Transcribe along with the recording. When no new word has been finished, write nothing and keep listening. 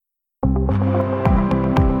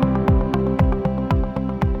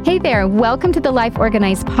Hey there, welcome to the Life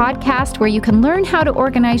Organized podcast, where you can learn how to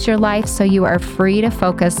organize your life so you are free to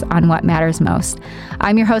focus on what matters most.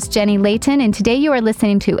 I'm your host, Jenny Layton, and today you are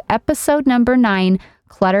listening to episode number 9,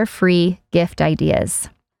 Clutter-Free Gift Ideas.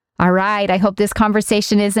 All right, I hope this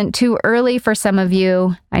conversation isn't too early for some of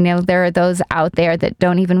you. I know there are those out there that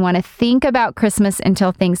don't even want to think about Christmas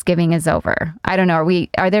until Thanksgiving is over. I don't know,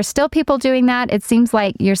 are there still people doing that? It seems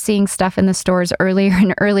like you're seeing stuff in the stores earlier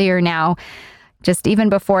and earlier now, just even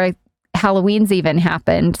before Halloween's even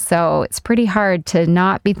happened. So it's pretty hard to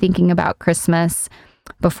not be thinking about Christmas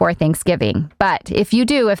before Thanksgiving. But if you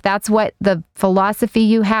do, if that's what the philosophy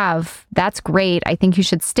you have, that's great. I think you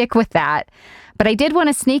should stick with that. But I did want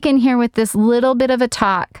to sneak in here with this little bit of a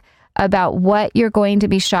talk about what you're going to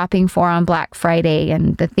be shopping for on Black Friday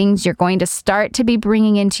and the things you're going to start to be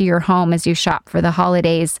bringing into your home as you shop for the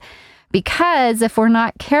holidays. Because if we're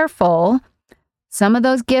not careful, some of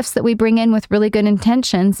those gifts that we bring in with really good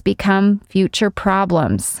intentions become future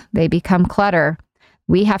problems. They become clutter.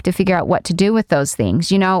 We have to figure out what to do with those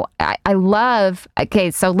things. You know,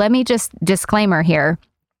 so let me just disclaimer here.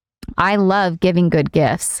 I love giving good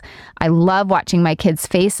gifts. I love watching my kids'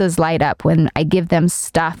 faces light up when I give them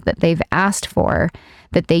stuff that they've asked for,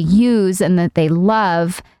 that they use and that they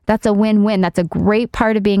love. That's a win-win. That's a great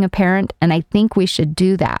part of being a parent, and I think we should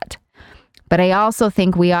do that. But I also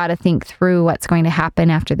think we ought to think through what's going to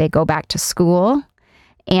happen after they go back to school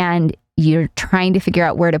and you're trying to figure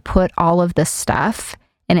out where to put all of the stuff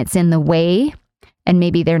and it's in the way and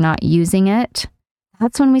maybe they're not using it.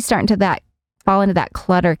 That's when we start fall into that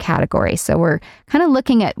clutter category. So we're kind of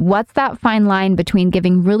looking at what's that fine line between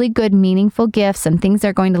giving really good, meaningful gifts and things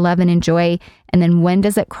they're going to love and enjoy, and then when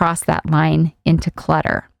does it cross that line into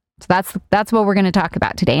clutter? So that's what we're going to talk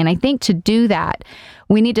about today. And I think to do that,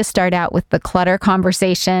 we need to start out with the clutter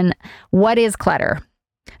conversation. What is clutter?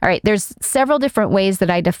 All right, there's several different ways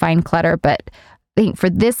that I define clutter, but I think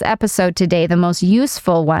for this episode today, the most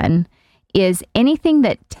useful one is anything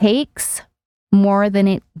that takes more than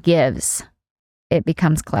it gives. It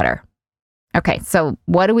becomes clutter. Okay, so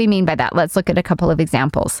what do we mean by that? Let's look at a couple of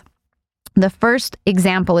examples. The first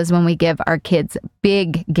example is when we give our kids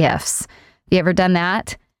big gifts. Have you ever done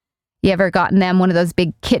that? You ever gotten them one of those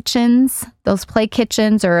big kitchens, those play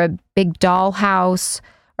kitchens, or a big doll house,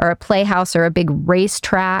 or a playhouse, or a big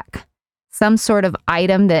racetrack, some sort of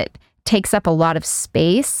item that takes up a lot of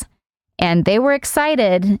space? And they were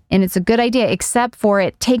excited, and it's a good idea, except for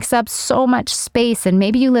it takes up so much space, and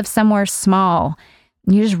maybe you live somewhere small,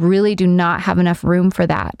 and you just really do not have enough room for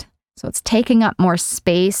that. So it's taking up more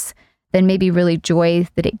space than maybe really joy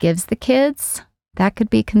that it gives the kids. That could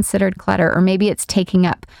be considered clutter. Or maybe it's taking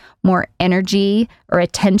up more energy or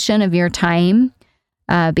attention of your time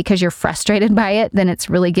because you're frustrated by it than it's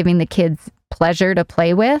really giving the kids pleasure to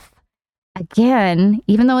play with. Again,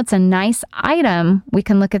 even though it's a nice item, we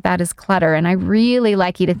can look at that as clutter. And I really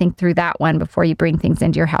like you to think through that one before you bring things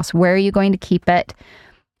into your house. Where are you going to keep it?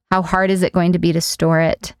 How hard is it going to be to store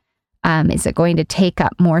it? Is it going to take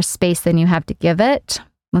up more space than you have to give it?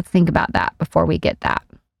 Let's think about that before we get that.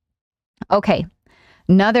 Okay,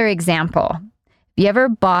 another example. Have you ever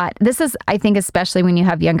bought, this is, I think, especially when you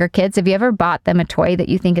have younger kids, have you ever bought them a toy that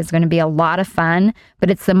you think is going to be a lot of fun,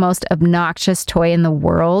 but it's the most obnoxious toy in the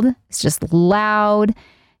world? It's just loud.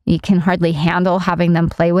 You can hardly handle having them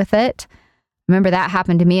play with it. Remember that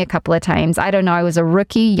happened to me a couple of times. I don't know, I was a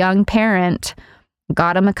rookie young parent,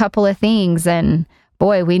 got them a couple of things, and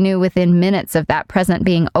boy, we knew within minutes of that present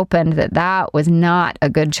being opened that was not a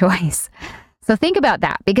good choice. So think about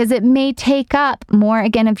that, because it may take up more,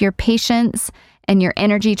 again, of your patience and your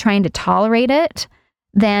energy trying to tolerate it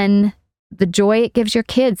than the joy it gives your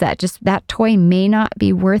kids. That toy may not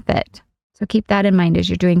be worth it. So keep that in mind as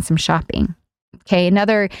you're doing some shopping. Okay,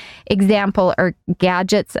 another example are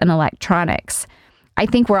gadgets and electronics. I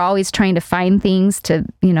think we're always trying to find things to,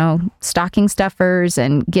 stocking stuffers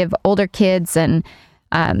and give older kids and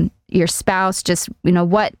your spouse just,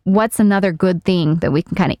 what's another good thing that we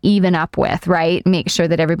can kind of even up with, right? Make sure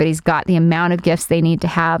that everybody's got the amount of gifts they need to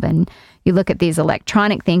have. And you look at these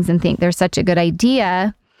electronic things and think they're such a good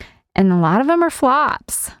idea. And a lot of them are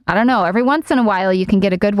flops. I don't know. Every once in a while you can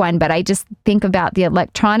get a good one, but I just think about the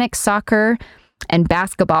electronic soccer and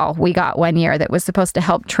basketball we got one year that was supposed to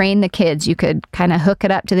help train the kids. You could kind of hook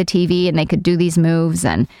it up to the TV and they could do these moves,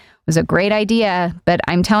 and it was a great idea, but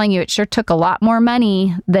I'm telling you, it sure took a lot more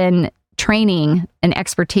money than training and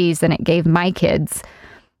expertise than it gave my kids.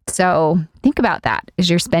 So think about that as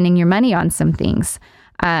you're spending your money on some things.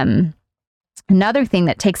 Another thing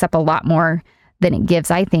that takes up a lot more than it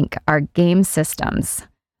gives, I think, are game systems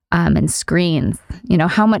and screens.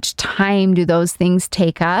 How much time do those things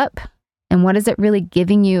take up? and what is it really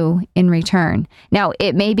giving you in return? Now,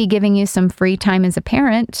 it may be giving you some free time as a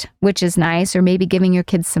parent, which is nice, or maybe giving your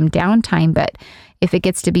kids some downtime. But if it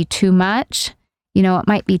gets to be too much, it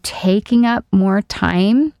might be taking up more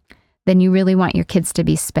time than you really want your kids to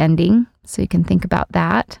be spending. So you can think about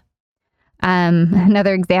that.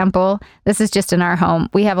 Another example, this is just in our home.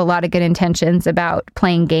 We have a lot of good intentions about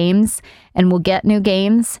playing games, and we'll get new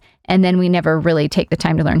games, and then we never really take the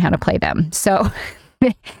time to learn how to play them. So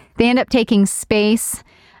they end up taking space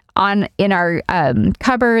in our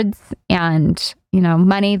cupboards and,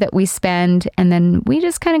 money that we spend. And then we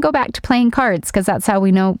just kind of go back to playing cards because that's how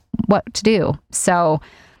we know what to do. So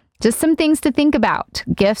just some things to think about.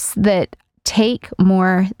 Gifts that take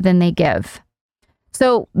more than they give.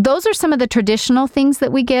 So those are some of the traditional things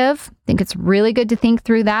that we give. I think it's really good to think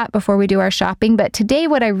through that before we do our shopping. But today,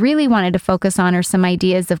 what I really wanted to focus on are some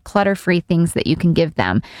ideas of clutter-free things that you can give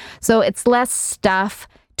them. So it's less stuff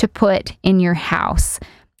to put in your house.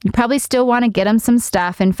 You probably still want to get them some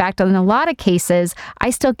stuff. In fact, in a lot of cases, I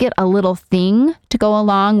still get a little thing to go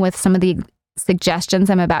along with some of the suggestions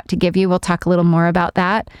I'm about to give you. We'll talk a little more about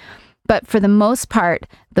that. But for the most part,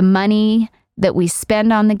 the money that we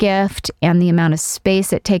spend on the gift and the amount of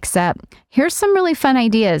space it takes up, here's some really fun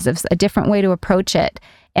ideas of a different way to approach it.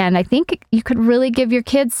 And I think you could really give your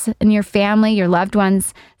kids and your family, your loved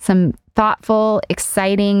ones, some thoughtful,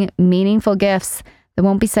 exciting, meaningful gifts that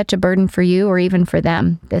won't be such a burden for you or even for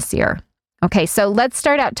them this year. Okay, so let's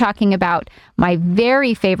start out talking about my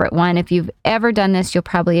very favorite one. If you've ever done this, you'll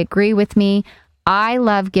probably agree with me. I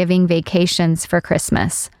love giving vacations for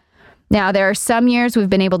Christmas. Now, there are some years we've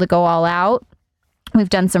been able to go all out. We've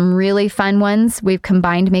done some really fun ones. We've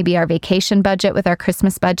combined maybe our vacation budget with our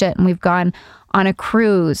Christmas budget, and we've gone on a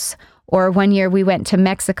cruise. Or one year we went to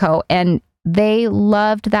Mexico, and they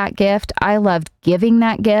loved that gift. I loved giving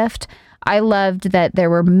that gift. I loved that there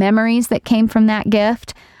were memories that came from that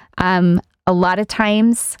gift. A lot of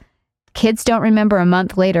times, kids don't remember a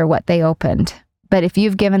month later what they opened. But if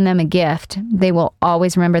you've given them a gift, they will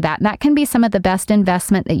always remember that. And that can be some of the best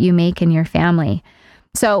investment that you make in your family.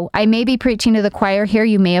 So I may be preaching to the choir here.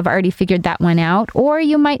 You may have already figured that one out, or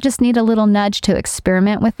you might just need a little nudge to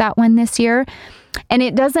experiment with that one this year. And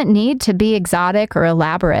it doesn't need to be exotic or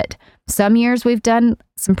elaborate. Some years we've done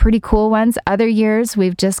some pretty cool ones. Other years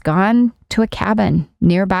we've just gone to a cabin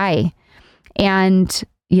nearby. And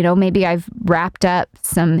maybe I've wrapped up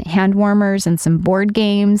some hand warmers and some board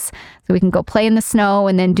games so we can go play in the snow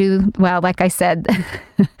and then like I said,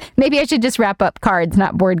 maybe I should just wrap up cards,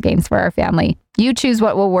 not board games for our family. You choose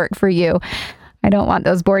what will work for you. I don't want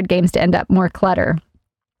those board games to end up more clutter.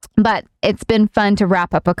 But it's been fun to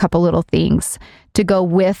wrap up a couple little things to go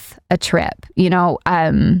with a trip.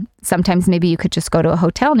 Sometimes maybe you could just go to a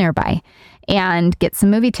hotel nearby and get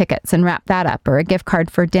some movie tickets and wrap that up, or a gift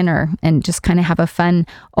card for dinner and just kind of have a fun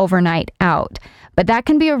overnight out. But that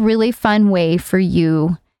can be a really fun way for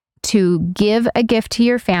you to give a gift to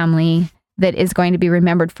your family that is going to be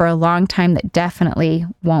remembered for a long time, that definitely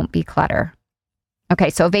won't be clutter. Okay,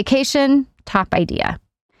 so vacation, top idea.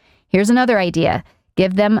 Here's another idea.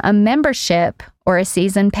 Give them a membership or a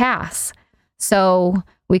season pass. So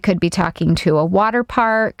we could be talking to a water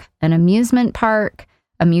park, an amusement park,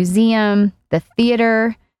 a museum, the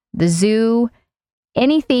theater, the zoo,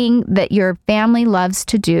 anything that your family loves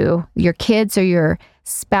to do, your kids or your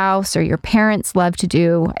spouse or your parents love to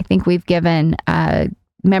do. I think we've given a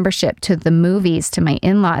membership to the movies to my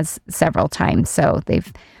in-laws several times. So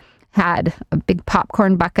they've had a big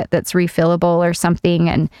popcorn bucket that's refillable or something,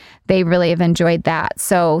 and they really have enjoyed that.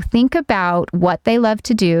 So think about what they love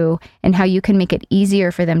to do and how you can make it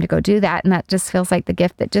easier for them to go do that. And that just feels like the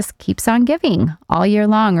gift that just keeps on giving all year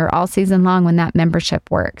long or all season long when that membership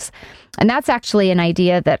works. And that's actually an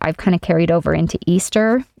idea that I've kind of carried over into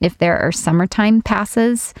Easter. If there are summertime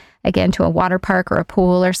passes, again, to a water park or a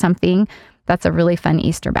pool or something, that's a really fun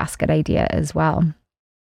Easter basket idea as well.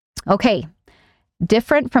 Okay.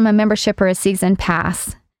 Different from a membership or a season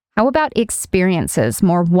pass, how about experiences,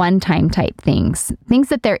 more one-time type things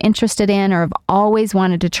that they're interested in or have always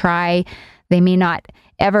wanted to try, they may not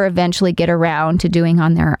ever eventually get around to doing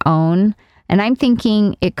on their own. And I'm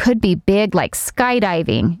thinking it could be big, like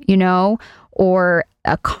skydiving, or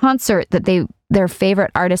a concert that their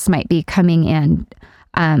favorite artist might be coming in,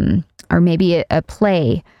 or maybe a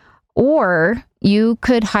play. Or you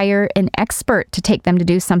could hire an expert to take them to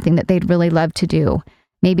do something that they'd really love to do.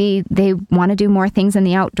 Maybe they want to do more things in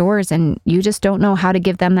the outdoors and you just don't know how to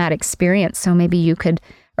give them that experience. So maybe you could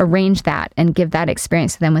arrange that and give that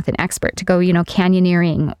experience to them with an expert to go,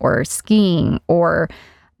 canyoneering or skiing or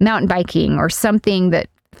mountain biking or something that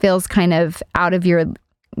feels kind of out of your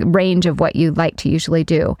range of what you like to usually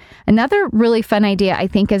do. Another really fun idea, I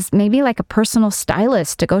think, is maybe like a personal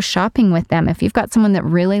stylist to go shopping with them. If you've got someone that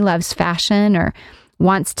really loves fashion or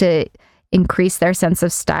wants to increase their sense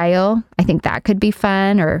of style, I think that could be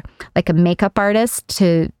fun. Or like a makeup artist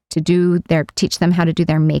to teach them how to do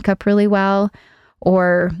their makeup really well.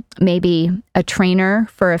 Or maybe a trainer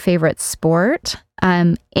for a favorite sport.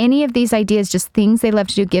 Any of these ideas, just things they love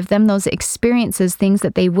to do, give them those experiences, things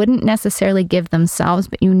that they wouldn't necessarily give themselves,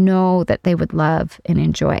 but you know that they would love and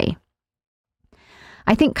enjoy.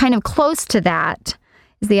 I think kind of close to that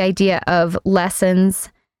is the idea of lessons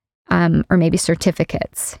or maybe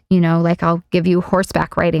certificates. Like I'll give you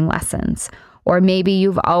horseback riding lessons, or maybe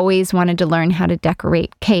you've always wanted to learn how to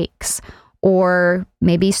decorate cakes, or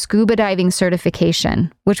maybe scuba diving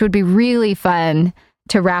certification, which would be really fun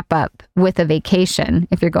to wrap up with a vacation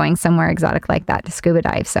if you're going somewhere exotic like that to scuba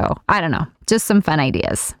dive. So I don't know, just some fun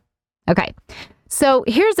ideas. Okay, so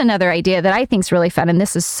here's another idea that I think is really fun, and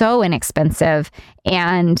this is so inexpensive,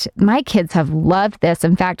 and my kids have loved this.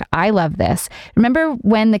 In fact, I love this. Remember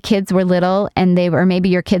when the kids were little or maybe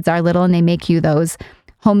your kids are little and they make you those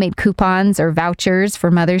homemade coupons or vouchers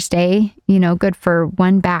for Mother's Day, good for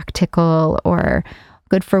one back tickle or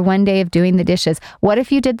good for one day of doing the dishes. What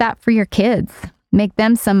if you did that for your kids? Make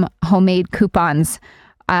them some homemade coupons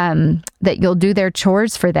that you'll do their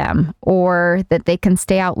chores for them, or that they can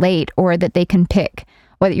stay out late, or that they can pick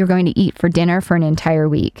what you're going to eat for dinner for an entire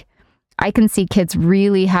week. I can see kids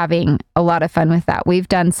really having a lot of fun with that. We've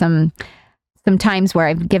done some times where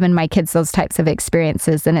I've given my kids those types of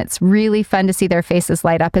experiences, and it's really fun to see their faces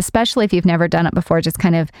light up, especially if you've never done it before, just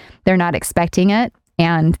kind of, they're not expecting it.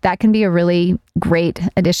 And that can be a really great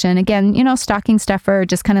addition. Again, stocking stuffer,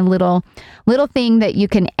 just kind of little thing that you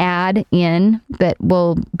can add in that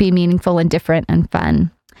will be meaningful and different and fun.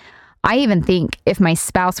 I even think if my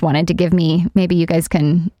spouse wanted to give me, maybe you guys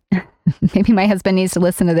can, maybe my husband needs to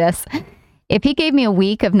listen to this. If he gave me a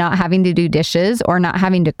week of not having to do dishes or not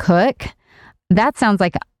having to cook, that sounds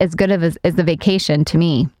like as good as a vacation to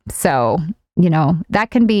me. So, that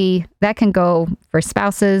can go for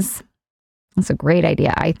spouses. That's a great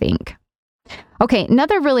idea, I think. Okay,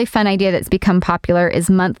 another really fun idea that's become popular is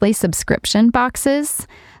monthly subscription boxes.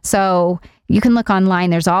 So you can look online.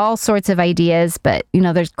 There's all sorts of ideas, but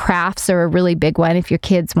there's crafts are a really big one. If your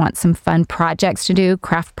kids want some fun projects to do,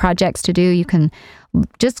 craft projects to do, you can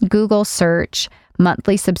just Google search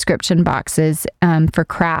monthly subscription boxes for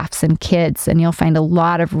crafts and kids, and you'll find a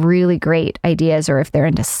lot of really great ideas. Or if they're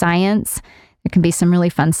into science, there can be some really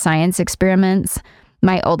fun science experiments.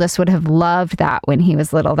 My oldest would have loved that when he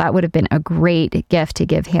was little. That would have been a great gift to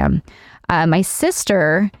give him. My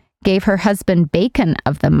sister gave her husband bacon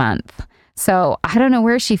of the month. So I don't know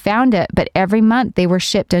where she found it, but every month they were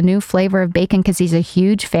shipped a new flavor of bacon because he's a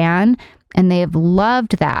huge fan, and they have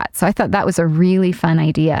loved that. So I thought that was a really fun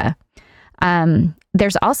idea.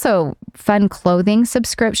 There's also fun clothing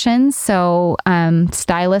subscriptions. So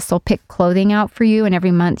stylists will pick clothing out for you, and every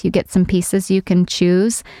month you get some pieces you can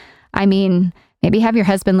choose. I mean, maybe have your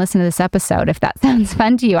husband listen to this episode if that sounds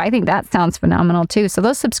fun to you. I think that sounds phenomenal too. So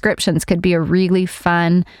those subscriptions could be a really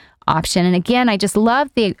fun option. And again, I just love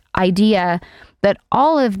the idea that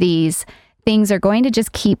all of these things are going to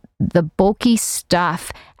just keep the bulky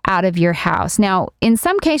stuff out of your house. Now, in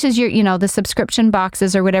some cases, the subscription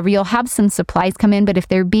boxes or whatever, you'll have some supplies come in, but if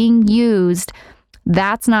they're being used,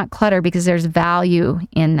 that's not clutter because there's value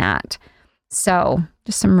in that. So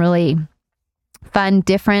just some really fun,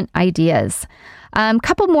 different ideas.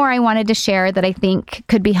 Couple more I wanted to share that I think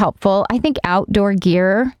could be helpful. I think outdoor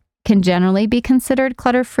gear can generally be considered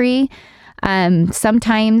clutter-free.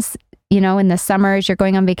 Sometimes, in the summer, as you're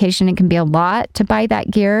going on vacation, it can be a lot to buy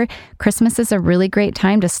that gear. Christmas is a really great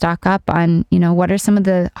time to stock up on, what are some of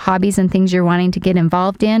the hobbies and things you're wanting to get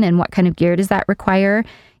involved in, and what kind of gear does that require?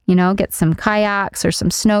 Get some kayaks or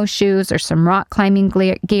some snowshoes or some rock climbing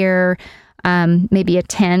gear, maybe a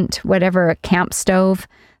tent, whatever, a camp stove.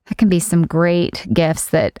 That can be some great gifts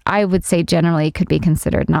that I would say generally could be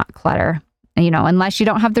considered not clutter, unless you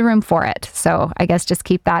don't have the room for it. So I guess just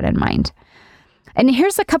keep that in mind. And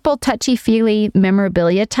here's a couple touchy-feely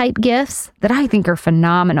memorabilia type gifts that I think are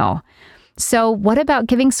phenomenal. So what about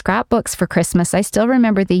giving scrapbooks for Christmas? I still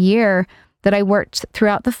remember the year that I worked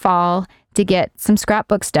throughout the fall to get some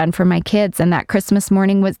scrapbooks done for my kids. And that Christmas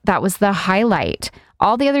morning was the highlight.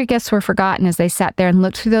 All the other gifts were forgotten as they sat there and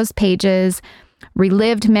looked through those pages,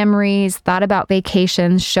 relived memories, thought about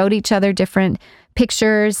vacations, showed each other different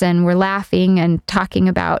pictures, and were laughing and talking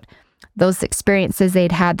about those experiences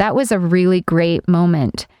they'd had. That was a really great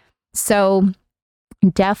moment. So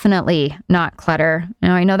definitely not clutter.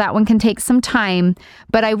 Now, I know that one can take some time,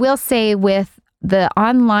 but I will say with the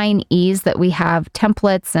online ease that we have,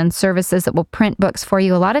 templates and services that will print books for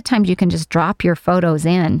you, a lot of times you can just drop your photos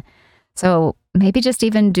in. So maybe just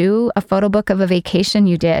even do a photo book of a vacation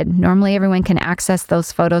you did. Normally everyone can access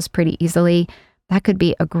those photos pretty easily. That could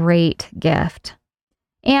be a great gift.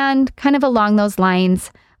 And kind of along those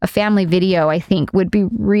lines, a family video, I think, would be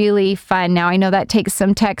really fun. Now, I know that takes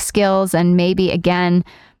some tech skills, and maybe, again,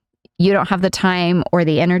 you don't have the time or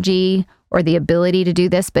the energy or the ability to do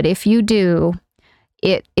this, but if you do,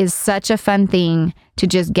 it is such a fun thing to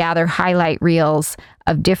just gather highlight reels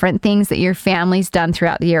of different things that your family's done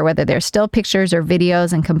throughout the year, whether they're still pictures or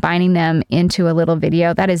videos, and combining them into a little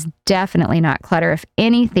video. That is definitely not clutter. If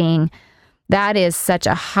anything, that is such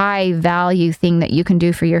a high value thing that you can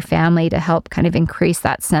do for your family to help kind of increase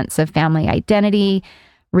that sense of family identity,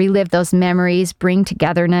 relive those memories, bring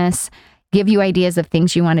togetherness, give you ideas of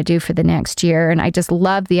things you want to do for the next year. And I just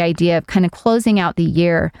love the idea of kind of closing out the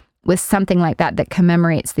year with something like that that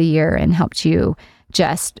commemorates the year and helps you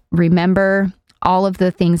just remember all of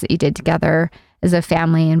the things that you did together as a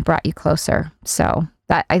family and brought you closer. So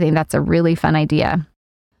I think that's a really fun idea.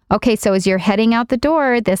 Okay, so as you're heading out the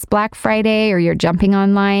door this Black Friday, or you're jumping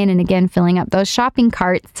online and again filling up those shopping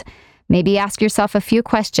carts, maybe ask yourself a few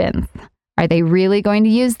questions. Are they really going to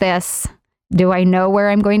use this? Do I know where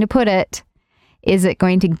I'm going to put it? Is it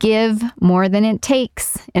going to give more than it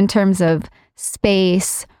takes in terms of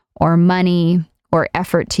space or money or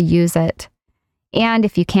effort to use it? And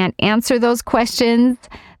if you can't answer those questions,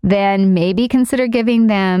 then maybe consider giving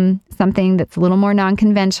them something that's a little more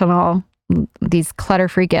non-conventional, these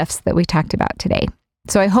clutter-free gifts that we talked about today.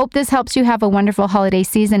 So I hope this helps you have a wonderful holiday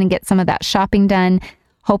season and get some of that shopping done.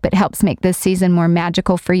 Hope it helps make this season more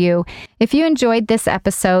magical for you. If you enjoyed this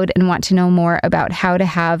episode and want to know more about how to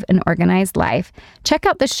have an organized life, check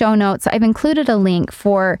out the show notes. I've included a link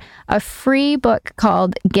for a free book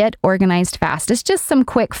called Get Organized Fast. It's just some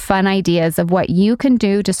quick, fun ideas of what you can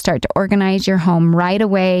do to start to organize your home right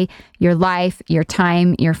away, your life, your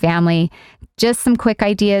time, your family. Just some quick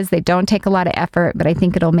ideas. They don't take a lot of effort, but I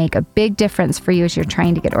think it'll make a big difference for you as you're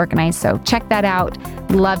trying to get organized. So check that out.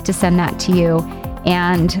 Love to send that to you.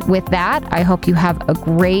 And with that, I hope you have a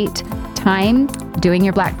great time doing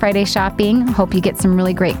your Black Friday shopping. Hope you get some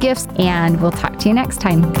really great gifts, and we'll talk to you next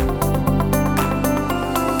time.